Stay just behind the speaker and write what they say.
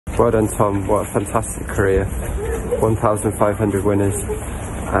Well done, Tom. What a fantastic career. 1,500 winners,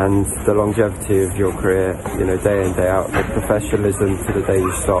 and the longevity of your career, you know, day in, day out, the professionalism to the day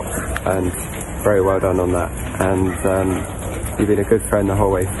you stopped, and very well done on that. And you've been a good friend the whole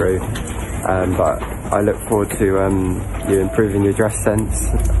way through. But I look forward to you improving your dress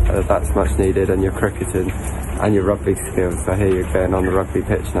sense. That's much needed, and your cricketing and your rugby skills. I hear you're getting on the rugby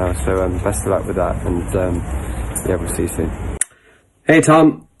pitch now, so best of luck with that, and yeah, we'll see you soon. Hey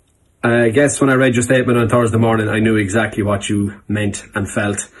Tom, I guess when I read your statement on Thursday morning, I knew exactly what you meant and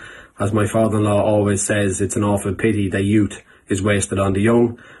felt. As my father-in-law always says, it's an awful pity that youth is wasted on the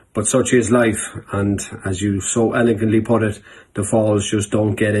young, but such is life, and as you so elegantly put it, the falls just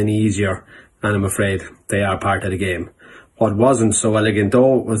don't get any easier, and I'm afraid they are part of the game. What wasn't so elegant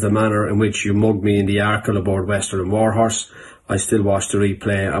though was the manner in which you mugged me in the Arkle aboard Western Warhorse. I still watch the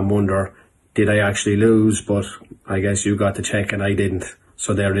replay and wonder, did I actually lose? But I guess you got the check and I didn't,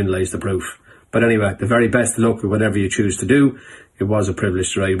 so therein lies the proof. But anyway, the very best of luck with whatever you choose to do. It was a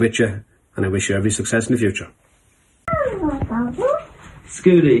privilege to ride with you, and I wish you every success in the future.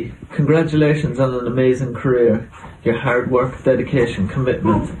 Scudi, congratulations on an amazing career. Your hard work, dedication,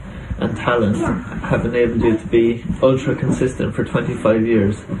 commitment and talent have enabled you to be ultra consistent for 25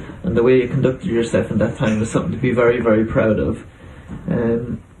 years, and the way you conducted yourself in that time is something to be very, very proud of.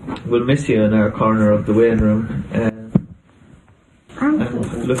 We'll miss you in our corner of the weighing room, and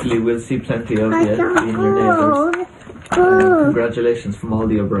luckily we'll see plenty of you being your neighbours. Congratulations from all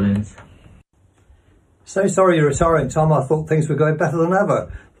the O'Briens. So sorry you're retiring, Tom. I thought things were going better than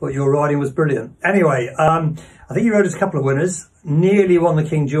ever. Thought your riding was brilliant. Anyway, I think you rode us a couple of winners. Nearly won the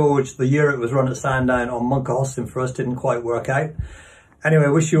King George the year it was run at Sandown on Monkhouston for us. Didn't quite work out. Anyway,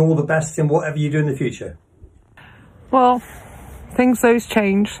 wish you all the best in whatever you do in the future. Well, those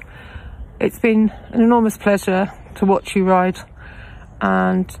change. It's been an enormous pleasure to watch you ride,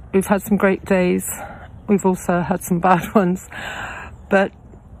 and we've had some great days. We've also had some bad ones, but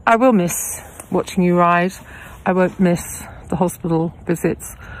I will miss watching you ride. I won't miss the hospital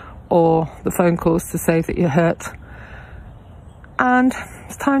visits or the phone calls to say that you're hurt. And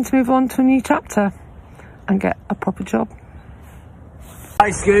it's time to move on to a new chapter and get a proper job. Hi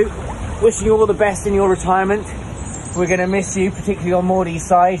Scoot, wishing you all the best in your retirement. We're going to miss you, particularly on Maudie's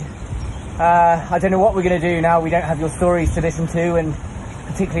side. I don't know what we're going to do now. We don't have your stories to listen to, and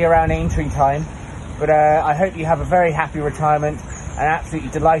particularly around Aintree time. But I hope you have a very happy retirement, and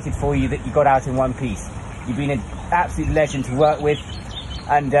absolutely delighted for you that you got out in one piece. You've been an absolute legend to work with,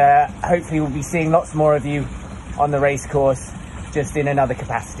 and hopefully we'll be seeing lots more of you on the racecourse, just in another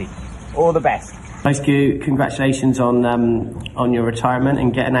capacity. All the best. Hi Stu, congratulations on your retirement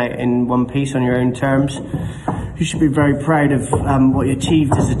and getting out in one piece on your own terms. You should be very proud of what you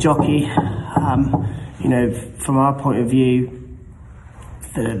achieved as a jockey. You know, from our point of view,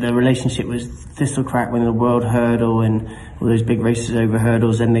 the relationship was Thistlecrack winning the World Hurdle and all those big races over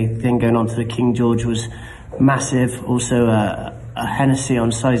hurdles, and then going on to the King George was massive. Also a Hennessy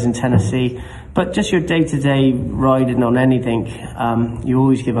on Size in Tennessee. But just your day-to-day riding on anything, you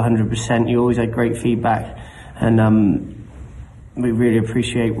always give 100%. You always had great feedback, and we really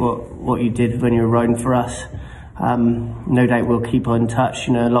appreciate what you did when you were riding for us. No doubt we'll keep in touch.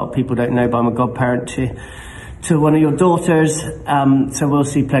 You know, a lot of people don't know, but I'm a godparent to one of your daughters, so we'll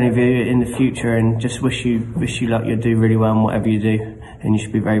see plenty of you in the future, and just wish you luck. You'll do really well in whatever you do, and you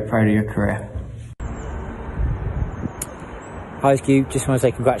should be very proud of your career. Hi Stu, just want to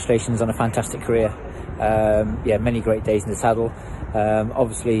say congratulations on a fantastic career. Yeah, many great days in the saddle.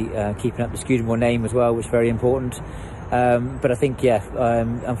 Obviously keeping up the Scudamore name as well was very important. But I think, yeah,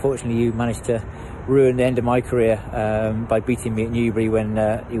 unfortunately you managed to ruin the end of my career by beating me at Newbury when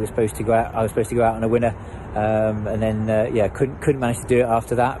he was supposed to go out. I was supposed to go out on a winner, and then yeah, couldn't manage to do it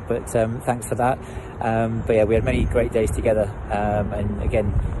after that. But thanks for that. But yeah, we had many great days together, and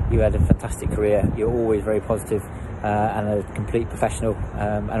again, you had a fantastic career. You're always very positive. And a complete professional,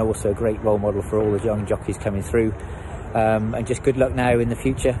 and also a great role model for all the young jockeys coming through. And just good luck now in the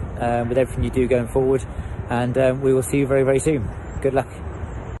future with everything you do going forward, and we will see you very, very soon. Good luck.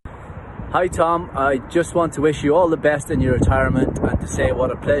 Hi Tom, I just want to wish you all the best in your retirement and to say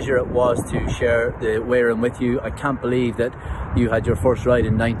what a pleasure it was to share the weigh-in with you. I can't believe that you had your first ride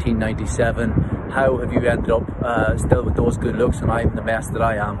in 1997. How have you ended up still with those good looks and I'm the mess that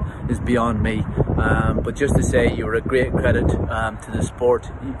I am is beyond me. But just to say you were a great credit to the sport.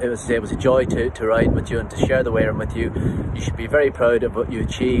 It was a joy to ride with you and to share the weigh-in with you. You should be very proud of what you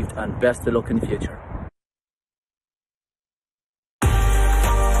achieved, and best of luck in the future.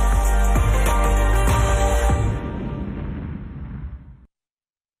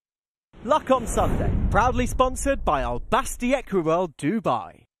 Luck on Sunday, proudly sponsored by Al Basti Equiworld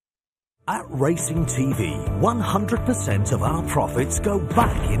Dubai. At Racing TV, 100% of our profits go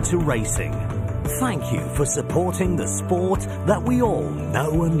back into racing. Thank you for supporting the sport that we all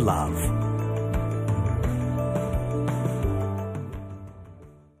know and love.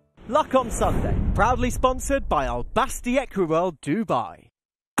 Luck on Sunday, proudly sponsored by Al Basti Equiworld Dubai.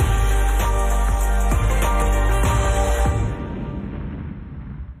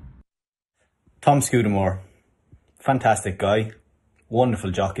 Tom Scudamore, fantastic guy,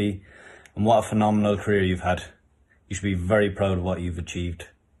 wonderful jockey, and what a phenomenal career you've had. You should be very proud of what you've achieved.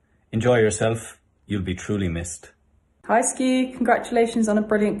 Enjoy yourself, you'll be truly missed. Hi Skew, congratulations on a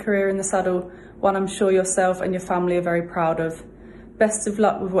brilliant career in the saddle, one I'm sure yourself and your family are very proud of. Best of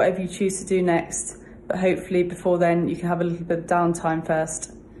luck with whatever you choose to do next, but hopefully before then you can have a little bit of downtime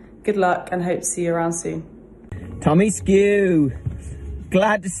first. Good luck and hope to see you around soon. Tommy Skew,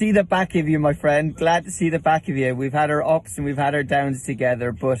 glad to see the back of you, my friend. Glad to see the back of you. We've had our ups and we've had our downs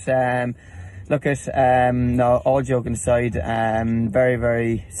together, but look at, no, all joking aside, very,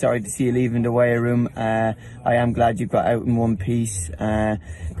 very sorry to see you leaving the weigh room. I am glad you got out in one piece,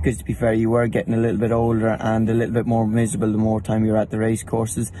 because to be fair, you were getting a little bit older and a little bit more miserable the more time you were at the race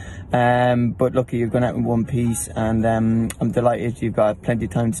courses. But look, you've gone out in one piece, and I'm delighted you've got plenty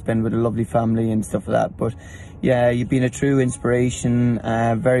of time to spend with a lovely family and stuff like that. But yeah, you've been a true inspiration,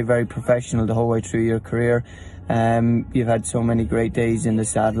 very, very professional the whole way through your career. You've had so many great days in the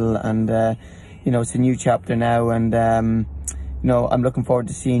saddle, and you know, it's a new chapter now, and you know, I'm looking forward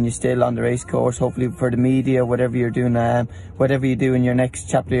to seeing you still on the race course, hopefully for the media, whatever you're doing, whatever you do in your next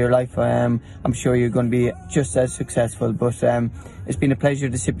chapter of your life. I'm sure you're going to be just as successful, but it's been a pleasure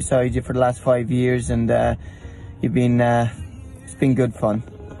to sit beside you for the last 5 years, and you've been it's been good fun.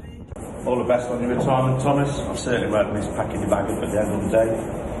 All the best on your retirement, Thomas. I certainly won't miss packing your bag up at the end of the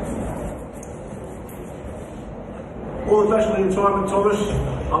day. All the best on your retirement, Thomas.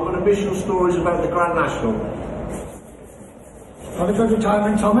 I'm going to miss your stories about the Grand National. Have a good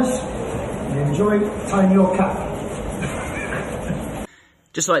retirement, Thomas, and enjoy tying your cap.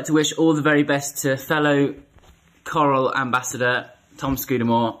 Just like to wish all the very best to fellow Coral ambassador Tom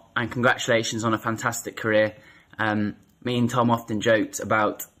Scudamore, and congratulations on a fantastic career. Me and Tom often joked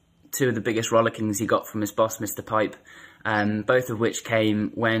about two of the biggest rollickings he got from his boss, Mr. Pipe, both of which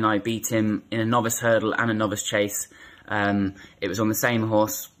came when I beat him in a novice hurdle and a novice chase. It was on the same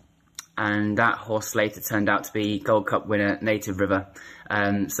horse, and that horse later turned out to be Gold Cup winner Native River.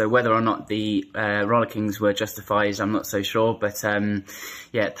 So whether or not the rollickings were justified, I'm not so sure, but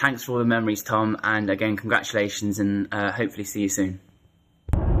yeah, thanks for all the memories, Tom, and again, congratulations, and hopefully see you soon.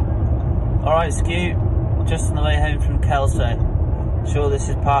 Alright, Skew, just on the way home from Kelso. Sure, this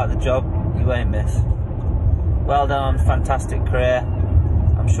is part of the job you won't miss. Well done on a fantastic career.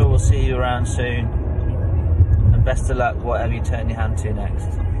 I'm sure we'll see you around soon. And best of luck whatever you turn your hand to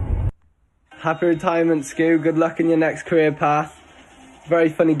next. Happy retirement, Skew. Good luck in your next career path. Very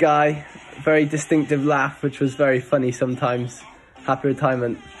funny guy. Very distinctive laugh, which was very funny sometimes. Happy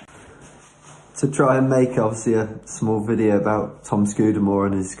retirement. To try and make obviously a small video about Tom Scudamore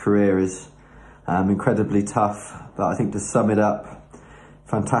and his career is incredibly tough, but I think to sum it up,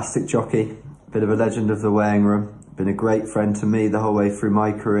 fantastic jockey, bit of a legend of the weighing room, been a great friend to me the whole way through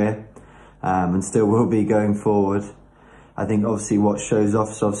my career, and still will be going forward. I think obviously what shows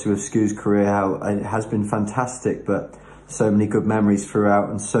off is obviously with Scu's career how it has been fantastic, but so many good memories throughout,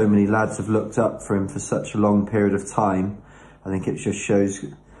 and so many lads have looked up for him for such a long period of time. I think it just shows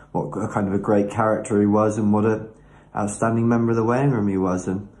what kind of a great character he was, and what an outstanding member of the weighing room he was,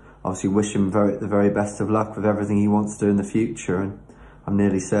 and obviously wish him the very best of luck with everything he wants to do in the future. And I'm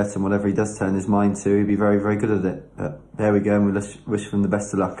nearly certain whatever he does turn his mind to, he'll be very, very good at it. But there we go, and we wish him the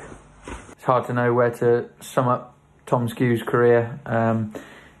best of luck. It's hard to know where to sum up Tom Scu's career.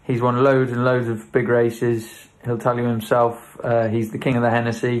 He's won loads and loads of big races. He'll tell you himself, he's the king of the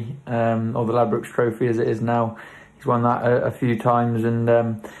Hennessy, or the Ladbrokes Trophy as it is now. He's won that a few times,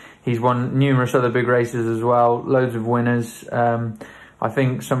 and he's won numerous other big races as well, loads of winners. I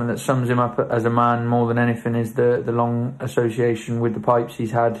think something that sums him up as a man more than anything is the long association with the pipes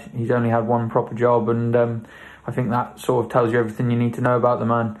he's had. He's only had one proper job, and I think that sort of tells you everything you need to know about the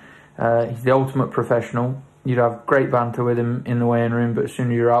man. He's the ultimate professional. You'd have great banter with him in the weighing room, but as soon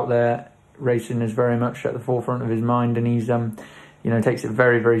as you're out there, racing is very much at the forefront of his mind, and he's takes it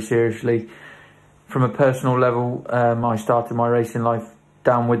very, very seriously. From a personal level, I started my racing life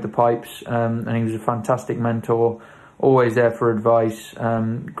down with the pipes, and he was a fantastic mentor, always there for advice,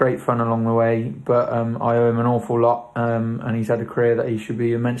 great fun along the way, but I owe him an awful lot, and he's had a career that he should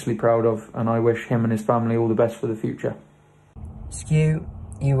be immensely proud of, and I wish him and his family all the best for the future. Skew,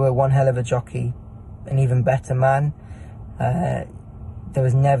 you were one hell of a jockey, an even better man. there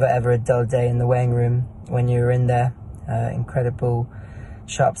was never ever a dull day in the weighing room when you were in there. Incredible,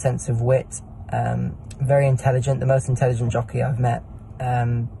 sharp sense of wit, very intelligent, the most intelligent jockey I've met.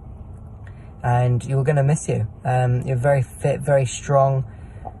 And you're going to miss you. You're very fit, very strong,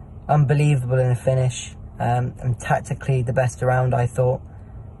 unbelievable in the finish, and tactically the best around, I thought.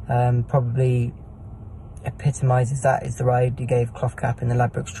 Probably epitomises that is the ride you gave Clough Cap in the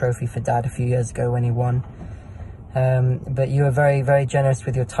Ladbrokes Trophy for Dad a few years ago when he won. But you were very, very generous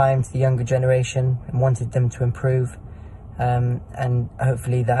with your time to the younger generation and wanted them to improve. And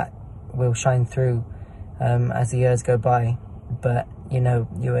hopefully that will shine through as the years go by. But, you know,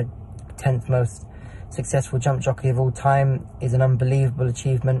 you were 10th most successful jump jockey of all time is an unbelievable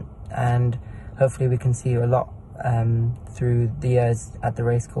achievement, and hopefully we can see you a lot through the years at the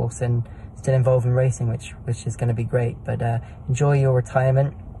racecourse and still involved in racing, which is going to be great. But enjoy your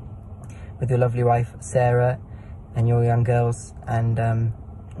retirement with your lovely wife Sarah and your young girls, and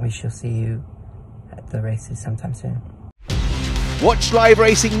we shall see you at the races sometime soon. Watch live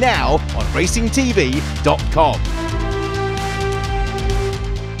racing now on racingtv.com.